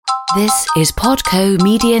This is Podco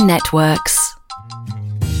Media Networks.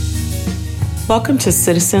 Welcome to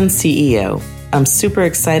Citizen CEO. I'm super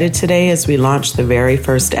excited today as we launch the very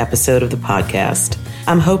first episode of the podcast.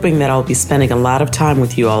 I'm hoping that I'll be spending a lot of time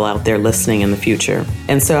with you all out there listening in the future.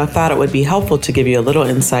 And so I thought it would be helpful to give you a little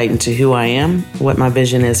insight into who I am, what my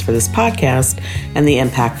vision is for this podcast, and the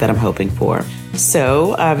impact that I'm hoping for.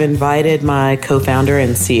 So I've invited my co-founder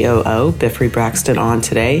and COO, Biffrey Braxton, on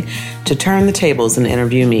today to turn the tables and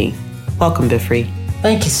interview me. Welcome, Biffrey.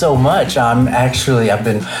 Thank you so much. I've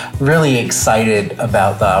been really excited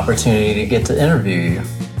about the opportunity to get to interview you.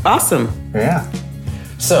 Awesome. Yeah.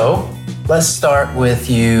 So let's start with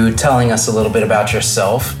you telling us a little bit about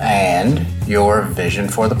yourself and your vision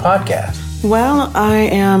for the podcast. Well, I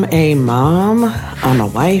am a mom, I'm a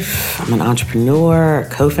wife, I'm an entrepreneur, a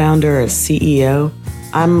co-founder, a CEO.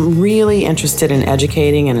 I'm really interested in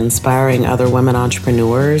educating and inspiring other women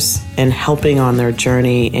entrepreneurs and helping on their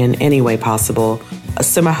journey in any way possible.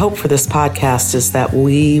 So my hope for this podcast is that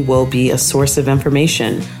we will be a source of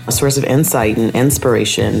information, a source of insight and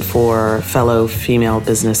inspiration for fellow female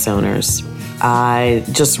business owners. I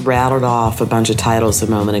just rattled off a bunch of titles a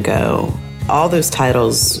moment ago. All those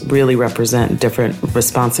titles really represent different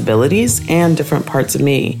responsibilities and different parts of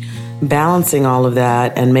me. Balancing all of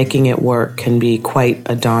that and making it work can be quite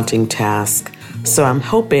a daunting task. So I'm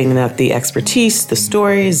hoping that the expertise, the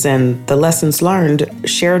stories, and the lessons learned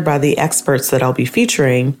shared by the experts that I'll be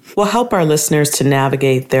featuring will help our listeners to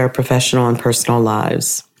navigate their professional and personal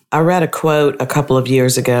lives. I read a quote a couple of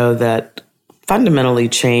years ago that fundamentally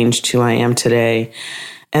changed who I am today.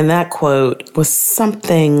 And that quote was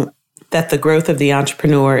something that the growth of the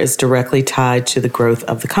entrepreneur is directly tied to the growth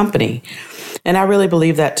of the company. And I really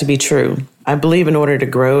believe that to be true. I believe in order to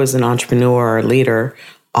grow as an entrepreneur or leader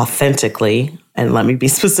authentically, and let me be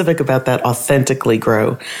specific about that, authentically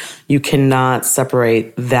grow, you cannot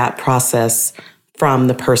separate that process from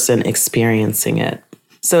the person experiencing it.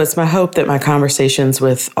 So it's my hope that my conversations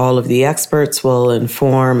with all of the experts will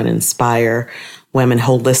inform and inspire women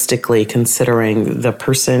holistically, considering the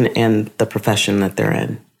person and the profession that they're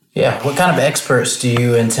in. Yeah. What kind of experts do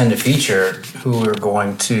you intend to feature who are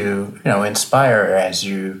going to, inspire as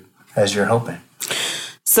you're hoping?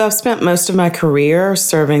 So I've spent most of my career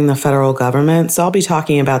serving the federal government. So I'll be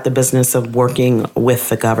talking about the business of working with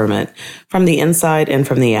the government from the inside and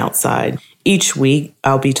from the outside. Each week,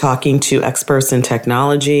 I'll be talking to experts in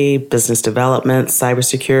technology, business development,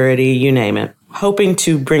 cybersecurity, you name it, hoping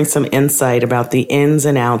to bring some insight about the ins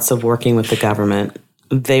and outs of working with the government.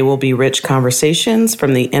 They will be rich conversations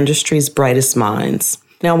from the industry's brightest minds.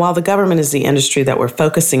 Now, while the government is the industry that we're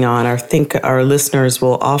focusing on, I think our listeners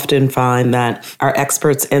will often find that our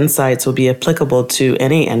experts' insights will be applicable to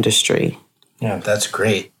any industry. Yeah, that's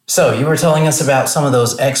great. So you were telling us about some of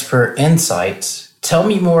those expert insights. Tell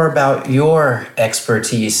me more about your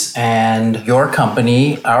expertise and your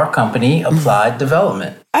company, our company, Applied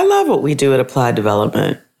Development. I love what we do at Applied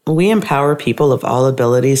Development. We empower people of all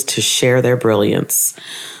abilities to share their brilliance.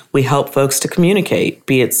 We help folks to communicate,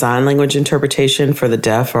 be it sign language interpretation for the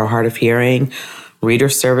deaf or hard of hearing, reader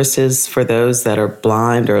services for those that are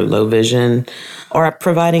blind or low vision, or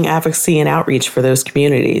providing advocacy and outreach for those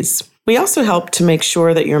communities. We also help to make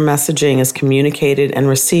sure that your messaging is communicated and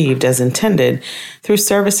received as intended through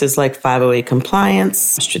services like 508 compliance,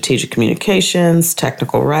 strategic communications,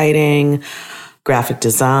 technical writing, graphic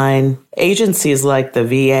design. Agencies like the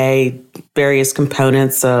VA, various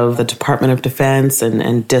components of the Department of Defense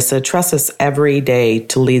and DISA trust us every day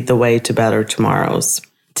to lead the way to better tomorrows.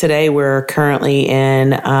 Today, we're currently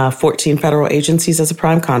in 14 federal agencies as a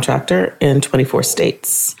prime contractor in 24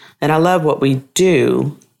 states. And I love what we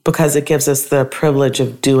do because it gives us the privilege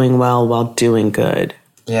of doing well while doing good.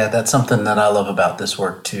 Yeah, that's something that I love about this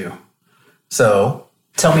work too. So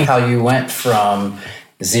tell me how you went from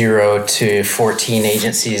 0 to 14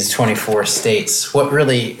 agencies, 24 states.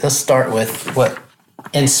 Let's start with what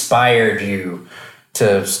inspired you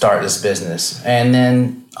to start this business? And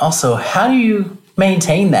then also, how do you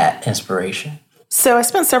maintain that inspiration? So I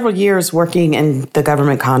spent several years working in the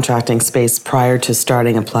government contracting space prior to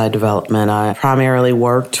starting Applied Development. I primarily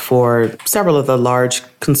worked for several of the large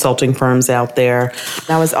consulting firms out there.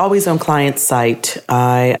 I was always on client site.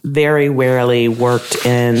 I very rarely worked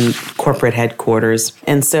in corporate headquarters.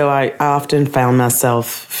 And so I often found myself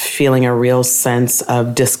feeling a real sense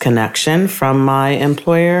of disconnection from my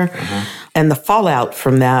employer. Mm-hmm. And the fallout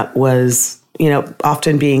from that was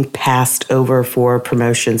often being passed over for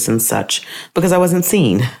promotions and such because I wasn't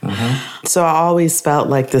seen. Mm-hmm. So I always felt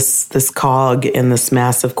like this cog in this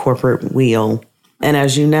massive corporate wheel. And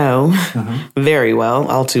as you know, mm-hmm. very well,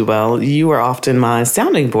 all too well, you are often my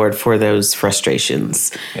sounding board for those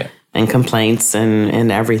frustrations. Yeah. and complaints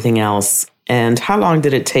and everything else. And how long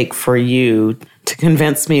did it take for you to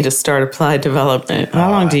convince me to start Applied Development? How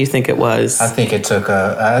long do you think it was? I think it took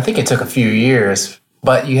a few years,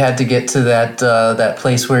 but you had to get to that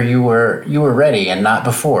place where you were ready and not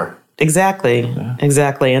before. Exactly.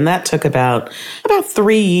 And that took about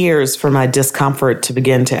 3 years for my discomfort to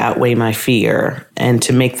begin to outweigh my fear and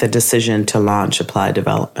to make the decision to launch Applied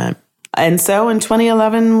Development. And so in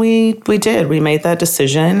 2011, we made that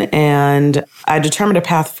decision, and I determined a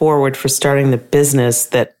path forward for starting the business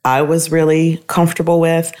that I was really comfortable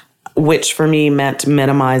with, which for me meant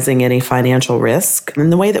minimizing any financial risk.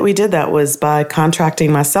 And the way that we did that was by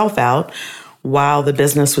contracting myself out while the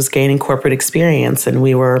business was gaining corporate experience, and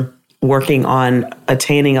we were working on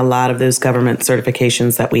attaining a lot of those government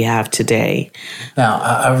certifications that we have today. Now,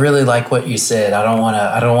 I really like what you said. I don't want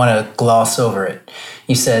to gloss over it.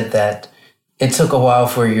 You said that it took a while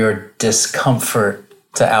for your discomfort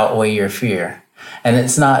to outweigh your fear. And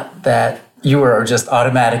it's not that you were just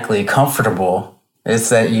automatically comfortable. It's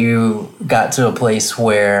that you got to a place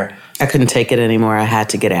where I couldn't take it anymore. I had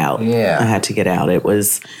to get out. Yeah. I had to get out. It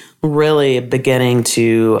was really beginning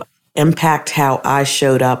to impact how I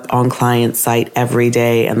showed up on client site every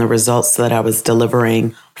day and the results that I was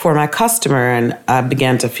delivering for my customer. And I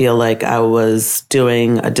began to feel like I was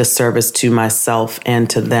doing a disservice to myself and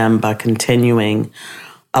to them by continuing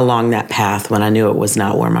along that path when I knew it was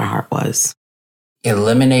not where my heart was.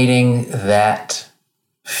 Eliminating that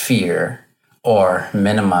fear or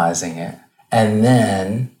minimizing it, and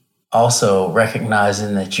then also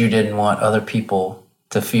recognizing that you didn't want other people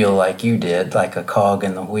to feel like you did, like a cog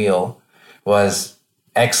in the wheel, was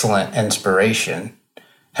excellent inspiration.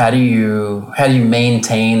 How do you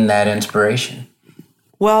maintain that inspiration?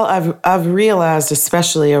 Well, I've realized,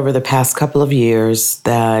 especially over the past couple of years,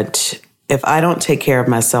 that if I don't take care of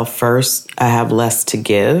myself first, I have less to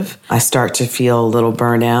give. I start to feel a little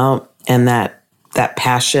burnout, and that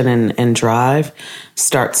passion and drive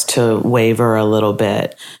starts to waver a little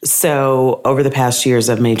bit. So over the past years,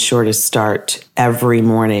 I've made sure to start every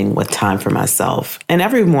morning with time for myself. And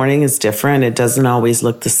every morning is different. It doesn't always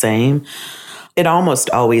look the same. It almost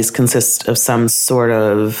always consists of some sort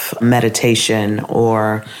of meditation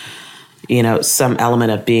or, some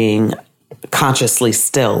element of being consciously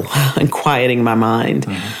still and quieting my mind.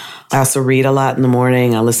 Mm-hmm. I also read a lot in the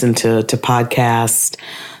morning. I listen to podcasts.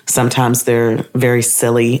 Sometimes they're very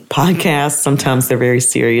silly podcasts. Sometimes they're very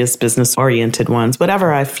serious, business-oriented ones.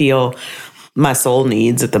 Whatever I feel my soul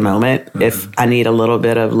needs at the moment. Mm-hmm. If I need a little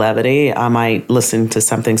bit of levity, I might listen to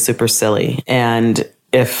something super silly. And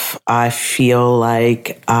if I feel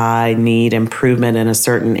like I need improvement in a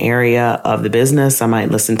certain area of the business, I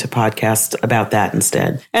might listen to podcasts about that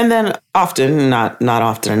instead. And then often, not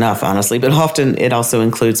often enough, honestly, but often it also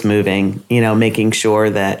includes moving, making sure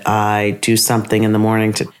that I do something in the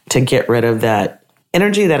morning to get rid of that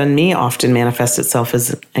energy that in me often manifests itself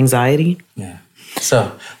as anxiety. Yeah.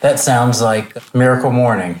 So that sounds like Miracle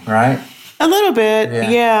Morning, right? A little bit,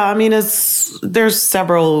 yeah. I mean, there's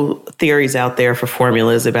several theories out there for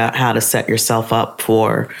formulas about how to set yourself up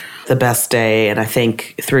for the best day. And I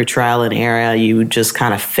think through trial and error, you just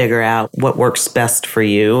kind of figure out what works best for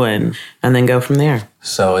you and then go from there.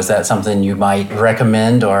 So is that something you might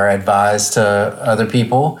recommend or advise to other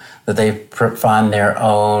people, that they find their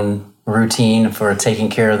own routine for taking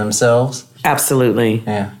care of themselves? Absolutely.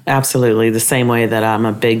 Yeah. Absolutely. The same way that I'm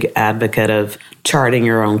a big advocate of charting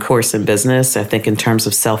your own course in business. I think in terms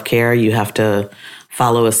of self-care, you have to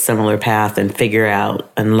follow a similar path and figure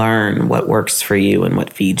out and learn what works for you and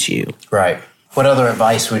what feeds you. Right. What other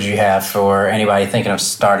advice would you have for anybody thinking of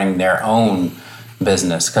starting their own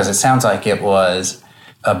business? Because it sounds like it was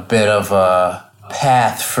a bit of a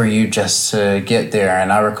path for you just to get there.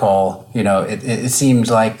 And I recall, it seems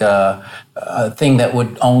like a thing that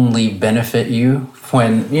would only benefit you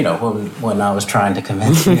when I was trying to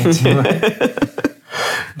convince you to do it.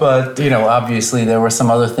 But, obviously there were some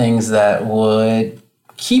other things that would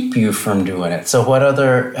keep you from doing it. So what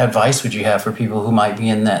other advice would you have for people who might be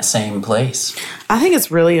in that same place? I think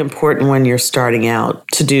it's really important when you're starting out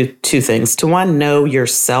to do two things. To one, know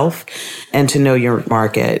yourself and to know your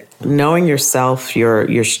market. Knowing yourself,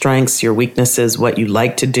 your strengths, your weaknesses, what you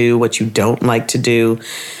like to do, what you don't like to do,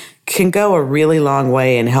 can go a really long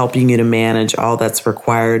way in helping you to manage all that's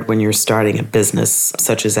required when you're starting a business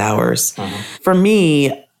such as ours. Mm-hmm. For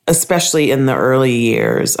me, especially in the early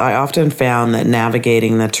years, I often found that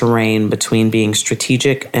navigating the terrain between being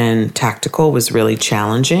strategic and tactical was really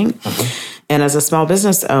challenging. Mm-hmm. And as a small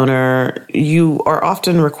business owner, you are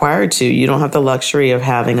often required to. You don't have the luxury of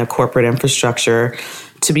having a corporate infrastructure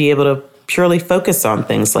to be able to purely focus on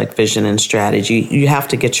things like vision and strategy. You have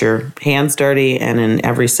to get your hands dirty and in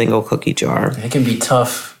every single cookie jar. It can be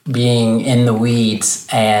tough being in the weeds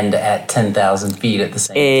and at 10,000 feet at the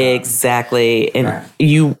same time. Exactly. And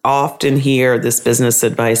you often hear this business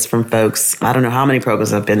advice from folks. I don't know how many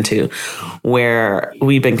programs I've been to where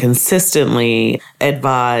we've been consistently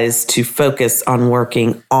advised to focus on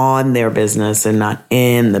working on their business and not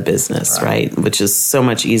in the business, right? Which is so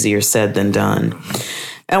much easier said than done.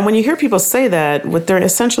 And when you hear people say that, what they're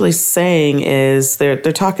essentially saying is they're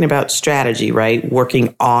talking about strategy, right?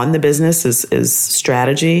 Working on the business is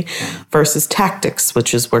strategy versus tactics,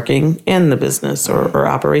 which is working in the business or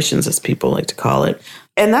operations, as people like to call it.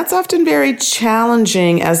 And that's often very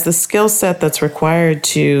challenging as the skill set that's required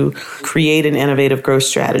to create an innovative growth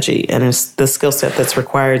strategy and it's the skill set that's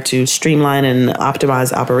required to streamline and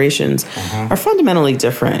optimize operations are fundamentally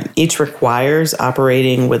different. Each requires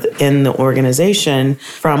operating within the organization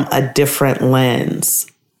from a different lens.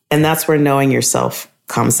 And that's where knowing yourself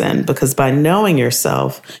comes in, because by knowing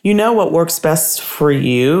yourself, you know what works best for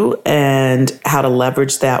you and how to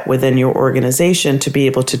leverage that within your organization to be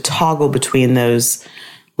able to toggle between those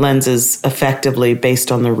lenses effectively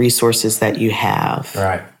based on the resources that you have.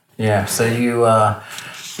 Right. Yeah. So you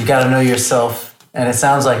got to know yourself, and it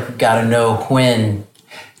sounds like you got to know when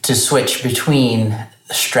to switch between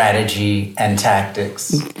strategy and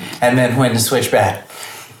tactics, and then when to switch back.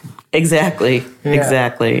 Exactly. Yeah.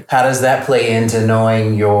 Exactly. How does that play into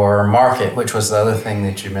knowing your market, which was the other thing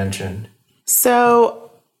that you mentioned? So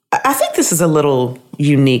I think this is a little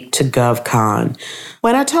unique to GovCon.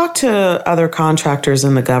 When I talk to other contractors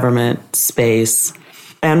in the government space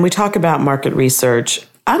and we talk about market research,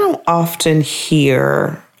 I don't often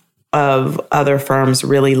hear of other firms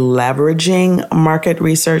really leveraging market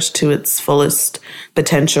research to its fullest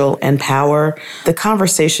potential and power. The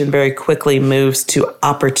conversation very quickly moves to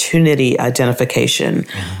opportunity identification.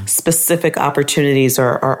 Specific opportunities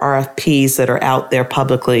or RFPs that are out there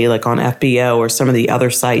publicly, like on FBO or some of the other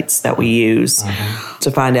sites that we use to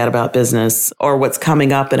find out about business or what's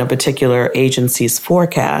coming up in a particular agency's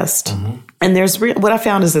forecast. And what I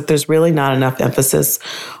found is that there's really not enough emphasis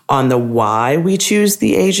on the why we choose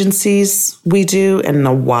the agencies we do and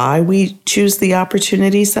the why we choose the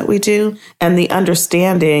opportunities that we do. And the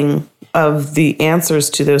understanding of the answers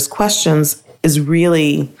to those questions is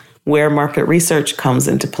really where market research comes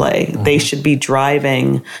into play. They should be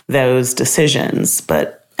driving those decisions.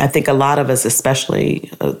 But I think a lot of us, especially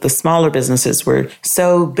the smaller businesses, we're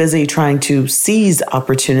so busy trying to seize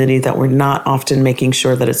opportunity that we're not often making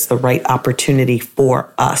sure that it's the right opportunity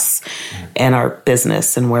for us and our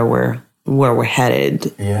business and where we're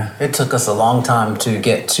headed. Yeah, it took us a long time to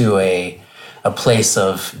get to a place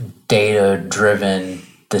of data-driven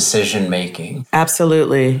decision making.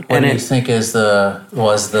 Absolutely. What do you think was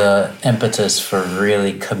the impetus for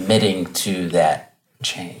really committing to that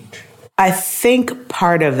change? I think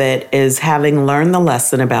part of it is having learned the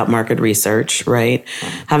lesson about market research, right?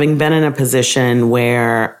 Having been in a position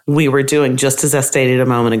where we were doing, just as I stated a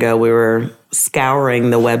moment ago, we were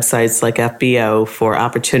scouring the websites like FBO for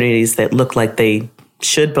opportunities that look like they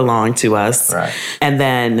should belong to us. Right. And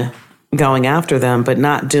then going after them, but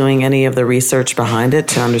not doing any of the research behind it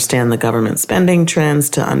to understand the government spending trends,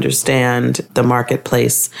 to understand the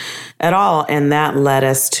marketplace at all. And that led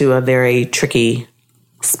us to a very tricky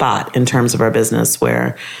spot in terms of our business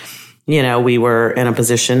where, we were in a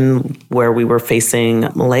position where we were facing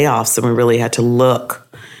layoffs and we really had to look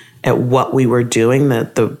at what we were doing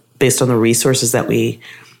based on the resources that we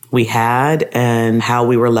had and how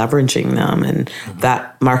we were leveraging them. And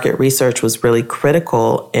that market research was really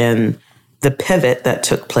critical in the pivot that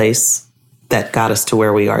took place that got us to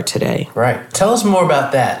where we are today. Right. Tell us more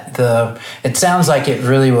about that. It sounds like it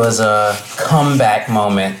really was a comeback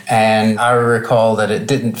moment, and I recall that it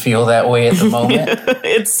didn't feel that way at the moment.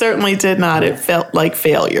 It certainly did not. It felt like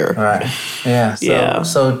failure. Right. Yeah.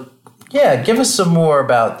 So give us some more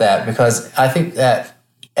about that, because I think that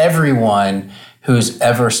everyone who's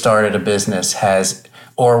ever started a business has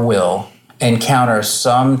or will encounter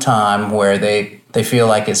some time where they feel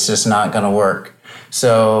like it's just not going to work.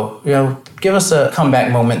 So, give us a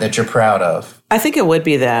comeback moment that you're proud of. I think it would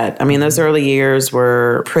be that. I mean, those early years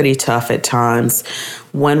were pretty tough at times.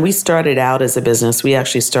 When we started out as a business, we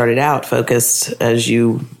actually started out focused, as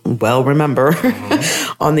you well remember,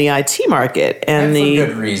 on the IT market. And for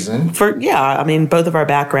good reason. Both of our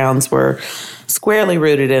backgrounds were squarely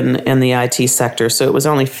rooted in the IT sector. So it was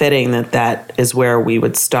only fitting that is where we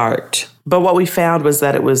would start. But what we found was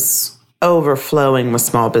that it was overflowing with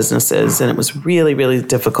small businesses, and it was really, really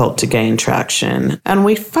difficult to gain traction. And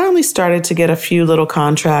we finally started to get a few little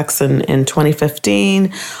contracts in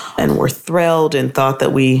 2015, and we're thrilled and thought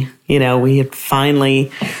that we had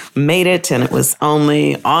finally made it, and it was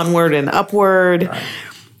only onward and upward. Right.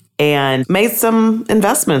 And made some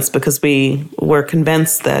investments because we were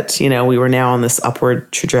convinced that, we were now on this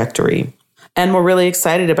upward trajectory. And we're really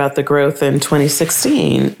excited about the growth in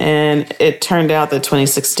 2016. And it turned out that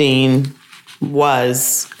 2016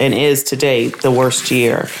 was and is to date the worst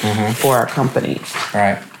year for our company.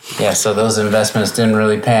 Right. Yeah, so those investments didn't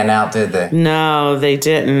really pan out, did they? No, they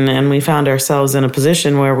didn't. And we found ourselves in a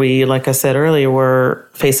position where we, like I said earlier, were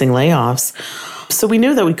facing layoffs. So we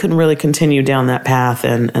knew that we couldn't really continue down that path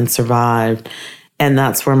and survive. And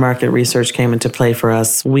that's where market research came into play for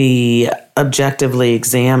us. We objectively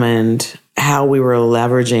examined how we were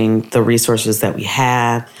leveraging the resources that we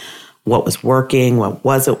had, what was working, what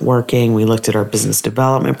wasn't working. We looked at our business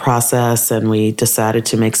development process, and we decided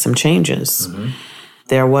to make some changes.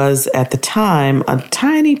 There was, at the time, a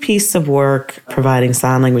tiny piece of work providing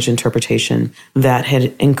sign language interpretation that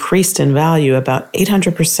had increased in value about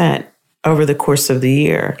 800% over the course of the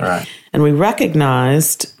year. Right. And we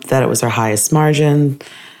recognized that it was our highest margin,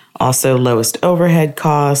 also lowest overhead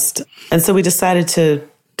cost. And so we decided to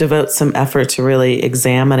devote some effort to really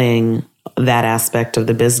examining that aspect of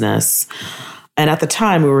the business. And at the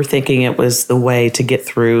time, we were thinking it was the way to get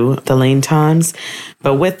through the lean times.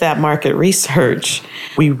 But with that market research,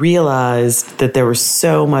 we realized that there was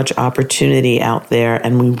so much opportunity out there,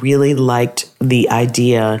 and we really liked the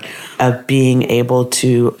idea of being able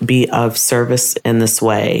to be of service in this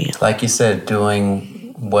way. Like you said,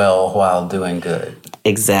 doing well while doing good.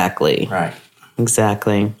 Exactly. Right.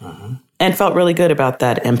 Exactly. And felt really good about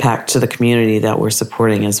that impact to the community that we're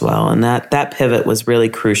supporting as well. And that pivot was really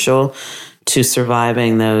crucial to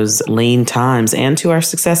surviving those lean times and to our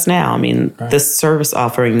success now. I mean, this service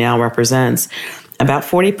offering now represents about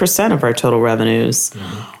 40% of our total revenues.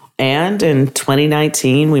 And in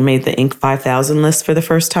 2019, we made the Inc. 5000 list for the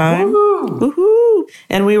first time. Woohoo!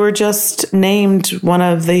 And we were just named one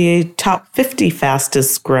of the top 50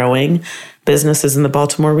 fastest growing businesses in the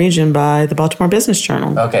Baltimore region by the Baltimore Business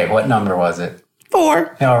Journal. Okay, what number was it?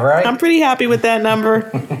 4. All right. I'm pretty happy with that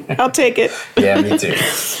number. I'll take it. Yeah, me too.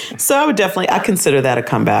 So I consider that a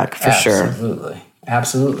comeback for sure.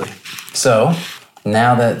 Absolutely. So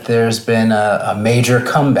now that there's been a major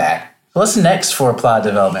comeback, what's next for Applied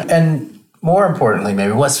Development? And more importantly,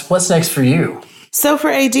 maybe what's next for you? So for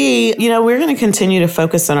AD, we're going to continue to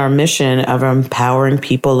focus on our mission of empowering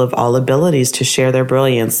people of all abilities to share their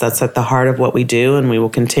brilliance. That's at the heart of what we do, and we will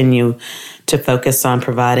continue to focus on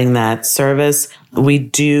providing that service. We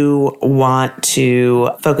do want to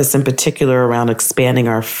focus in particular around expanding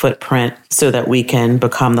our footprint so that we can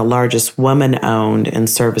become the largest woman-owned and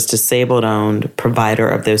service-disabled-owned provider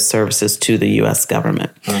of those services to the U.S.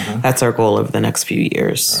 government. That's our goal over the next few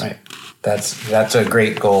years. Right. That's a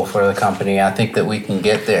great goal for the company. I think that we can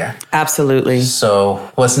get there. Absolutely.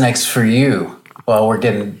 So what's next for you while we're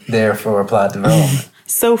getting there for Applied Development?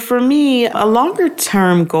 So for me, a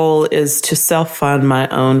longer-term goal is to self-fund my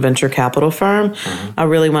own venture capital firm. I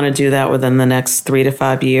really want to do that within the next 3 to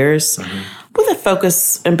 5 years, with a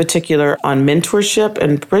focus in particular on mentorship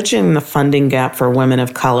and bridging the funding gap for women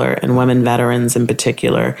of color and women veterans in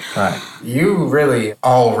particular. Right. You really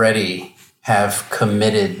already have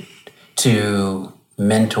committed to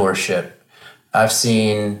mentorship. I've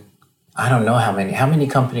seen, I don't know how many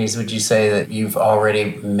companies would you say that you've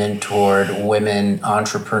already mentored women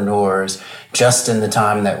entrepreneurs just in the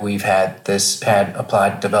time that we've had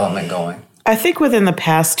Applied Development going? I think within the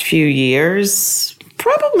past few years,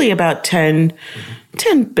 probably about 10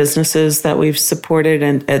 businesses that we've supported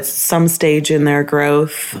and at some stage in their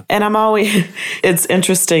growth. And it's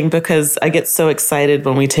interesting because I get so excited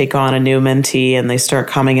when we take on a new mentee and they start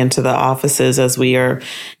coming into the offices as we are,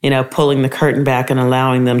 pulling the curtain back and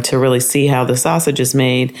allowing them to really see how the sausage is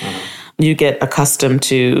made. You get accustomed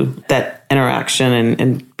to that interaction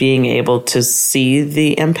and being able to see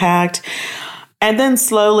the impact. And then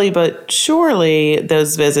slowly but surely,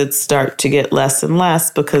 those visits start to get less and less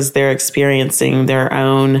because they're experiencing their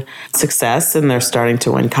own success and they're starting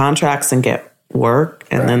to win contracts and get work.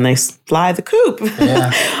 And then they fly the coop.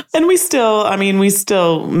 Yeah. And we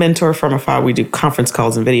still mentor from afar. We do conference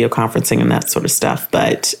calls and video conferencing and that sort of stuff.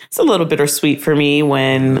 But it's a little bittersweet for me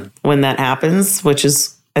when that happens, which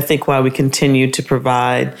is, I think, why we continue to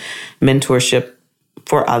provide mentorship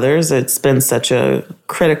for others. It's been such a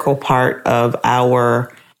critical part of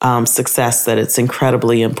our success that it's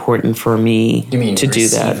incredibly important for me You mean to do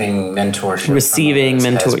that. receiving mentorship? Receiving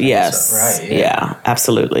mentor, yes. Right. Yeah,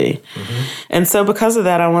 absolutely. And so because of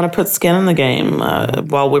that, I want to put skin in the game.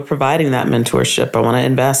 While we're providing that mentorship, I want to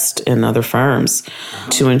invest in other firms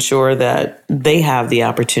to ensure that they have the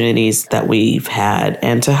opportunities that we've had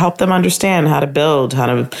and to help them understand how to build, how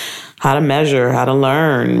to measure, how to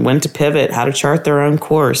learn, when to pivot, how to chart their own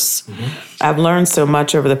course. I've learned so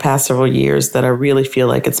much over the past several years that I really feel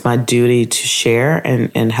like it's my duty to share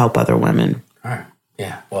and help other women. All right.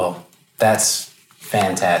 Yeah. Well, that's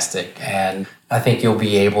fantastic. And I think you'll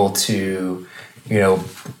be able to,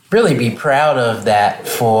 really be proud of that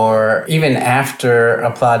for even after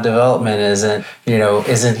applied development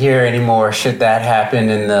isn't here anymore. Should that happen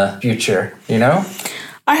in the future,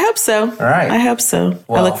 I hope so. All right. I hope so.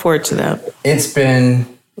 Well, I look forward to that. It's been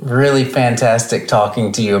really fantastic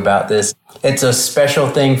talking to you about this. It's a special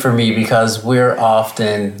thing for me because we're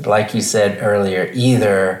often, like you said earlier,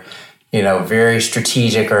 either, very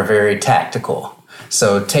strategic or very tactical.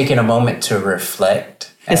 So taking a moment to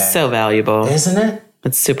reflect. It's so valuable. Isn't it?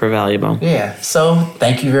 It's super valuable. Yeah. So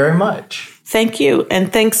thank you very much. Thank you.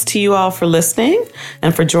 And thanks to you all for listening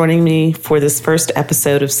and for joining me for this first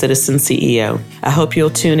episode of Citizen CEO. I hope you'll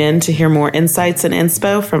tune in to hear more insights and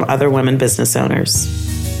inspo from other women business owners.